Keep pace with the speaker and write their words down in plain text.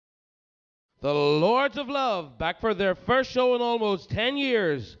The Lords of Love, back for their first show in almost 10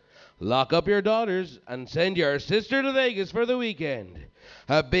 years. Lock up your daughters and send your sister to Vegas for the weekend.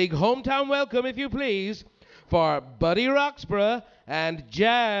 A big hometown welcome, if you please, for Buddy Roxborough and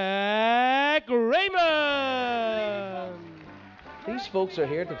Jack Raymond. These folks are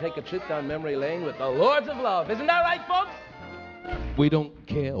here to take a trip down memory lane with the Lords of Love. Isn't that right, folks? We don't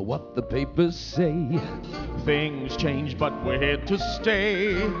care what the papers say. Things change, but we're here to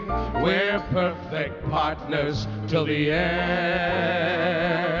stay. We're perfect partners till the end.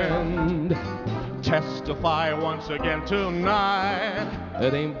 Testify once again tonight.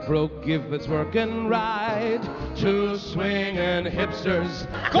 It ain't broke if it's working right. Two swinging hipsters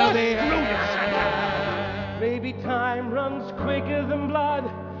till the end. Maybe time runs quicker than blood,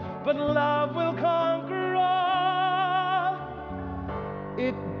 but love will conquer all.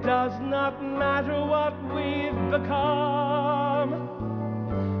 It does not matter what we've become.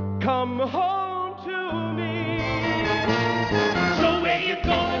 Come home to me. So where you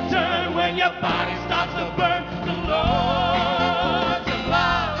gonna turn when your body's